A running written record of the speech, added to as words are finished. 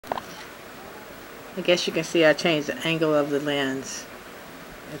I guess you can see I changed the angle of the lens.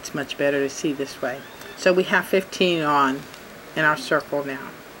 It's much better to see this way. So we have 15 on in our circle now.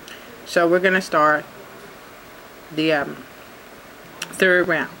 So we're going to start the third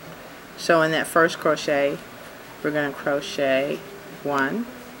round. So in that first crochet, we're going to crochet 1.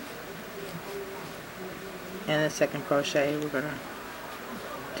 And the second crochet, we're going to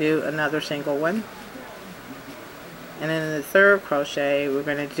do another single one. And then in the third crochet, we're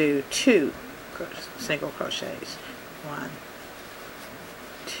going to do 2 single crochets. 1,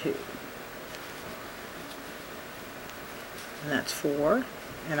 2. And that's 4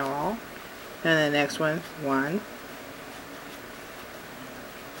 in all. And the next one, 1.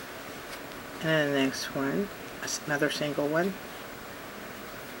 And then the next one, another single one.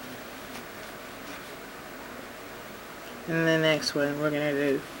 And the next one, we're going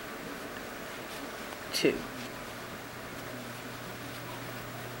to do 2.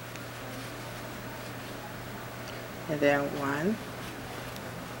 And then 1.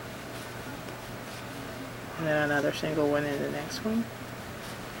 And then another single one in the next one.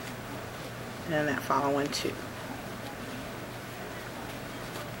 And that following 2.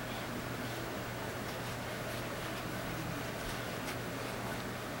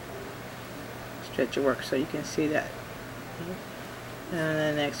 Stretch your work so you can see that. And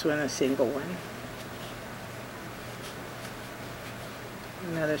then the next one, a single one.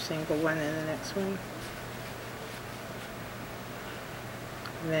 Another single one in the next one.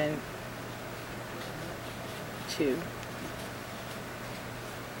 And then 2.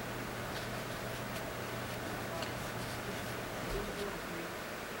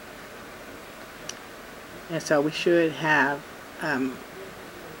 And so we should have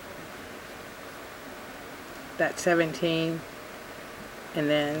that 17, and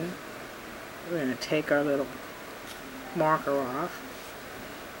then we're going to take our little marker off.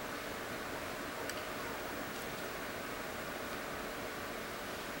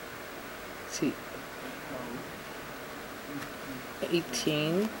 See,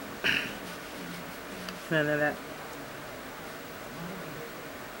 18, and then that.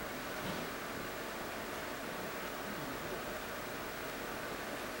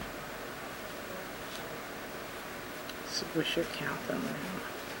 So we should count them now.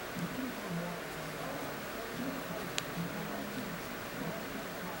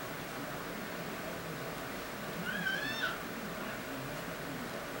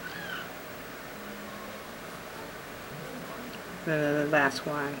 And then the last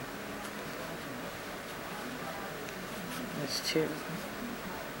one is 2.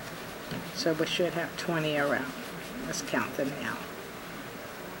 So we should have 20 around. Let's count them now.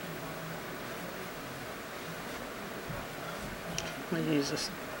 I'm going to use a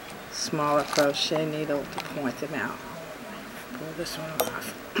smaller crochet needle to point them out. Pull this one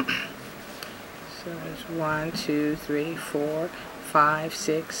off. So there's 1, 2, 3, 4, 5,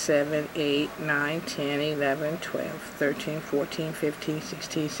 6, 7, 8, 9, 10, 11, 12, 13, 14, 15,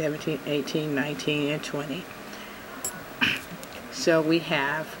 16, 17, 18, 19, and 20. So we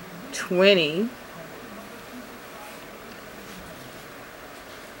have 20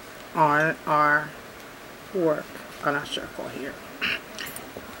 on our work, on our circle here.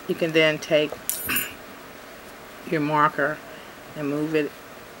 You can then take your marker and move it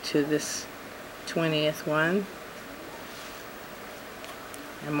to this 20th one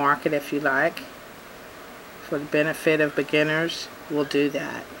and mark it if you like. For the benefit of beginners, we'll do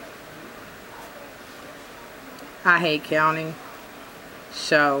that. I hate counting,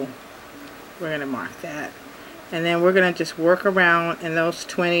 so we're going to mark that. And then we're going to just work around in those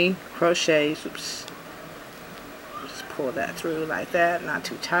 20 crochets. Oops. Just pull that through like that, not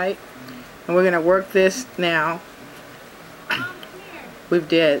too tight. And we're going to work this now. We've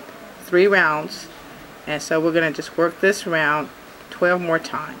did 3 rounds, and so we're going to just work this round 12 more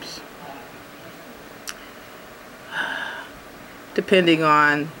times, depending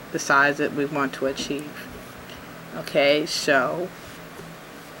on the size that we want to achieve. Okay, so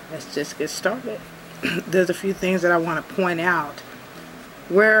let's just get started. There's a few things that I want to point out.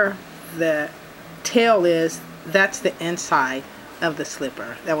 Where the tail is, that's the inside of the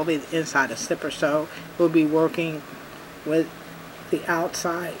slipper. That will be the inside of the slipper, so we'll be working with the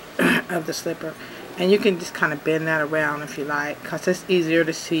outside of the slipper. And you can just kind of bend that around if you like, because it's easier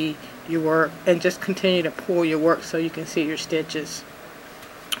to see your work. And just continue to pull your work so you can see your stitches.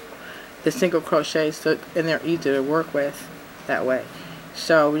 The single crochets, so, and they're easy to work with that way.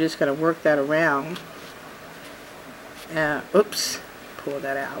 So we're just going to work that around. Oops, pull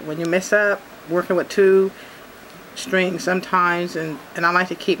that out. When you mess up working with 2 strings sometimes, and I like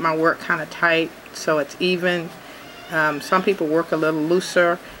to keep my work kind of tight so it's even. Some people work a little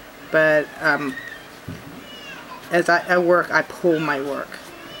looser, but as I work, I pull my work.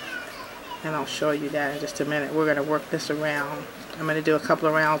 And I'll show you that in just a minute. We're going to work this around. I'm going to do a couple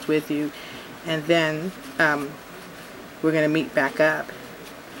of rounds with you, and then we're going to meet back up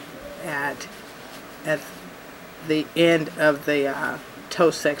at the end of the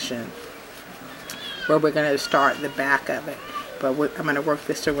toe section, where we're going to start the back of it. But I'm going to work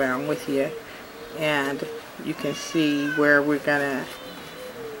this around with you, and you can see where we're going to,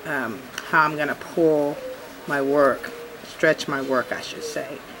 how I'm going to pull my work, stretch my work, I should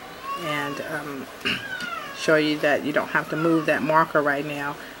say, and show you that you don't have to move that marker right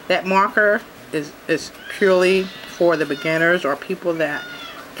now. That marker is purely for the beginners or people that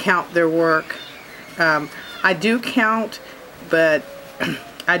count their work. I do count, but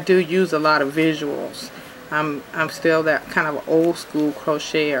I do use a lot of visuals. I'm still that kind of old school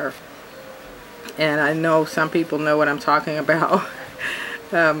crocheter, and I know some people know what I'm talking about.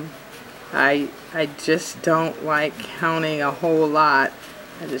 I just don't like counting a whole lot.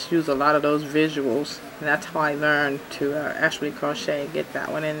 I just use a lot of those visuals, and that's how I learned to actually crochet and get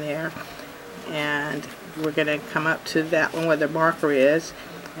that one in there. And we're going to come up to that one where the marker is,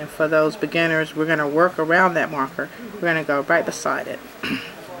 and for those beginners, we're going to work around that marker. We're going to go right beside it.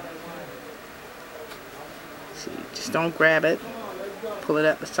 See, just don't grab it, pull it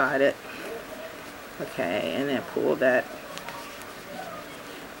up beside it. Okay, and then pull that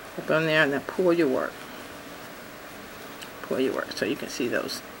up on there, and then pull your work. Pull your work so you can see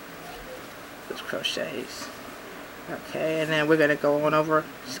those crochets. Okay, and then we're going to go on over,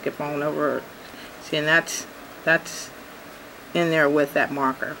 skip on over. See, and that's in there with that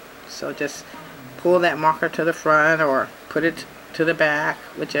marker. So just pull that marker to the front or put it to the back,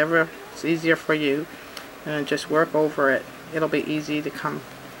 whichever is easier for you, and then just work over it. It'll be easy to come,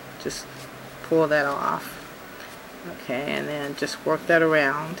 just pull that off. Okay, and then just work that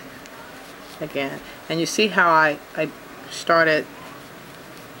around again. And you see how I started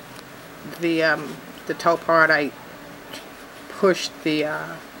the toe part. I pushed the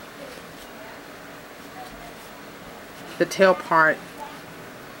tail part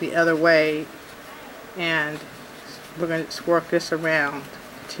the other way, and we're going to work this around,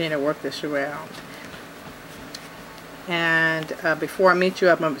 continue to work this around. And before I meet you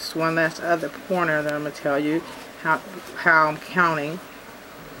up, just one last other pointer that I'm going to tell you how I'm counting.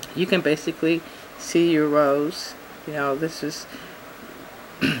 You can basically see your rows. You know, this is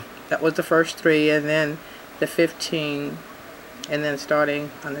that was the first 3, and then the 15, and then starting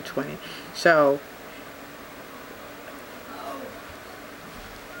on the 20. So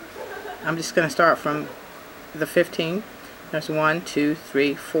I'm just going to start from the 15. There's 1, 2,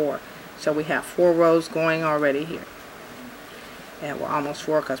 3, 4. So we have 4 rows going already here. And we're almost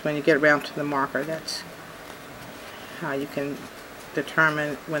 4, because when you get around to the marker, that's how you can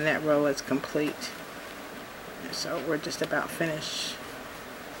determine when that row is complete. So we're just about finished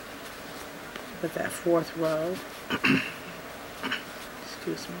with that 4th row.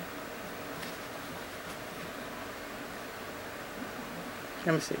 Excuse me.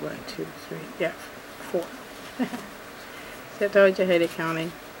 Let me see, 1, 2, 3, yeah, 4. See, I told you I hated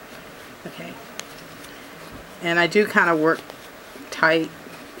counting. Okay. And I do kind of work tight,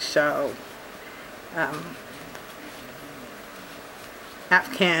 so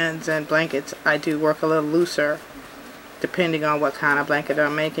afghans and blankets, I do work a little looser depending on what kind of blanket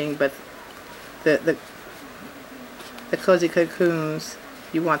I'm making, but the cozy cocoons,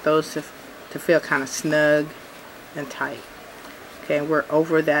 you want those to feel kind of snug and tight. Okay, we're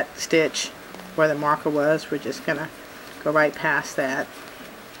over that stitch where the marker was. We're just gonna go right past that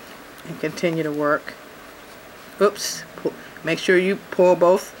and continue to work. Oops, make sure you pull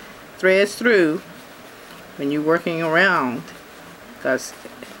both threads through when you're working around, because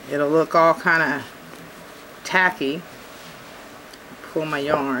it'll look all kind of tacky. Pull my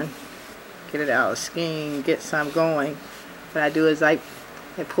yarn, get it out of the skein, get some going. What I do is I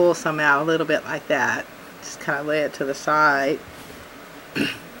pull some out a little bit like that, just kind of lay it to the side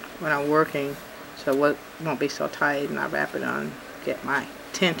when I'm working, so it won't be so tight, and I wrap it on, get my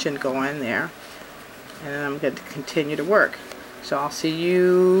tension going there, and then I'm going to continue to work. So I'll see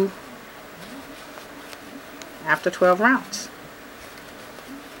you after 12 rounds.